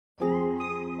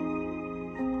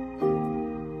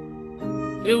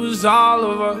It was all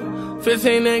of us.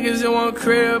 15 niggas in one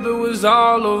crib, it was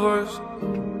all of us.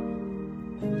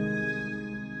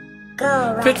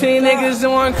 15 niggas in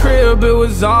one crib, it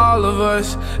was all of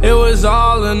us. It was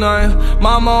all or none.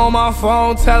 Mama on my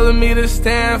phone telling me to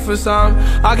stand for something.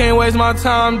 I can't waste my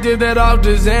time, did that off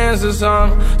the Zans or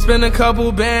something. Spent a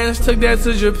couple bands, took that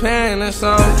to Japan or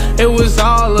something. It was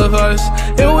all of us,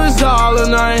 it was all or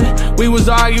none. We was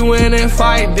arguing and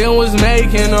fighting, then was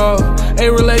making up.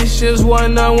 Ain't relationships,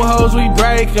 wasn't none with hoes, we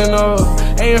breaking up.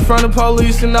 Ain't in front of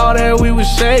police and all that, we was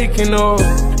shaking up.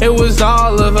 It was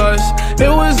all of us, it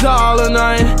was all or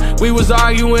none. We was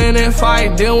arguing and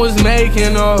fighting, then was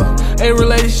making up. Ain't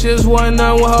relationships, wasn't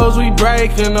none with hoes, we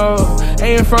breaking up.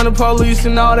 Ain't in front of police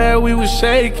and all that, we was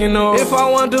shaking up. If I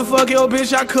wanted to fuck your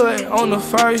bitch, I could on the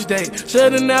first date.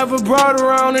 Should've never brought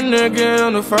around a nigga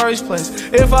in the first place.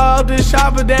 If I up this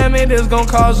chopper, damn it, it's gon'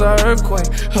 cause an earthquake.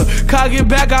 Cock it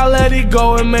back, I let it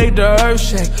go and make the earth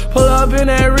shake. Pull up in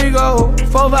that Rigo,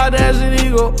 4-5 Desert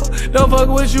Eagle. Don't fuck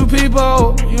with you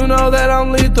people, you know that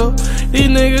I'm lethal. These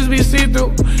niggas be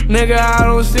see-through, nigga, I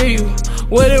don't see you.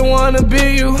 Wouldn't wanna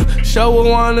be you, sure would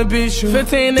wanna beat you.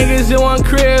 15 niggas in one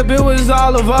crib, it was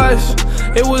all of us.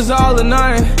 It was all or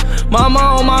none. Mama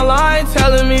on my line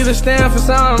telling me to stand for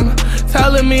something.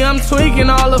 Telling me I'm tweaking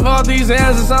all these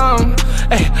hands or something.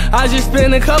 Ay, I just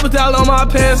spent a couple $1,000 on my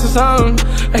pants or something.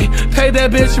 Ay, paid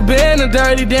that bitch for being a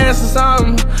dirty dance or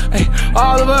something. Ay,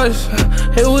 all of us,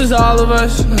 it was all of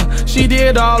us. She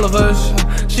did all of us,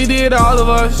 she did all of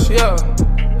us, yeah.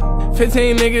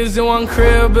 15 niggas in one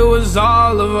crib, it was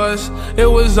all of us. It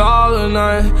was all or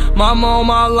none. Mama on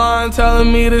my line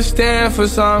telling me to stand for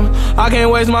something. I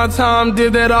can't waste my time,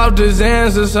 did that off the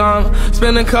Zans or something.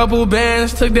 Spent a couple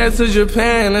bands, took that to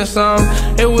Japan or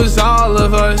something. It was all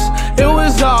of us, it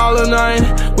was all or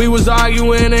none. We was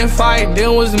arguing and fighting,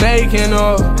 then was making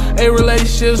up. Ain't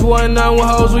relationships, wasn't none with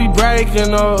hoes, we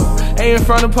breaking up. Ain't in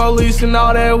front of police and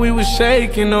all that, we was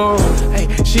shaking up. Ay,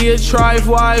 she a trife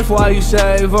wife, why you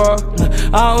save her?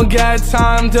 I don't got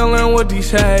time dealing with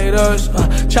these haters.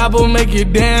 Chopper make you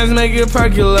dance, make it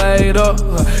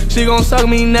percolate. She gon' suck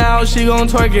me now, she gon'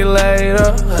 twerk it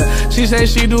later. She say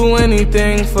she do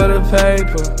anything for the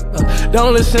paper.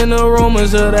 Don't listen to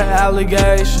rumors of the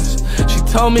allegations. She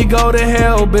told me go to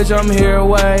hell, bitch, I'm here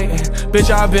waiting. Bitch,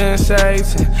 I been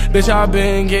Satan. Bitch, I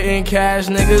been getting cash,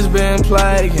 niggas been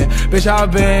plaguing. Bitch, I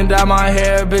been dye my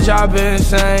hair, bitch, I been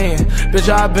saying. Bitch,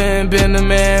 I been the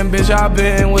man, bitch, I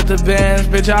been with the bands.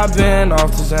 Bitch, I been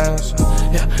off the Zans.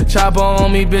 Yeah, chopper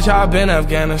on me, bitch, I been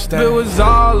Afghanistan. It was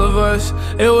all of us,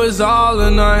 it was all or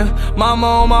none. Mama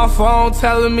on my phone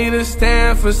telling me to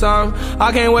stand for something.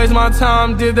 I can't waste my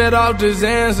time, did that off the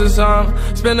Zans or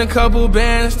something. Spent a couple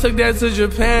bands, took that to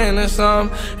Japan or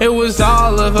something. It was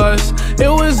all of us, it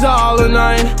was all or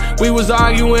none. We was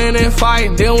arguing and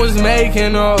fighting, then was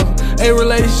making up. Ain't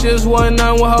relationships, wasn't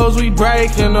none with hoes, we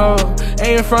breaking up.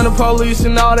 Ain't in front of police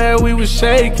and all that, we was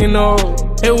shaking up.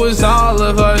 It was all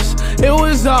of us, it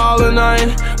was all or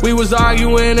none. We was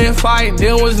arguing and fighting,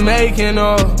 then was making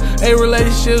up. Ain't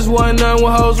relationships, wasn't none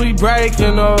with hoes, we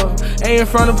breaking up. Ain't in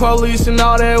front of police and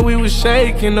all that, we was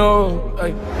shaking up.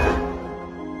 Ay.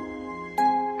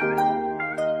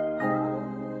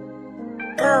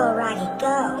 Go, Roddy,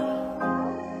 go.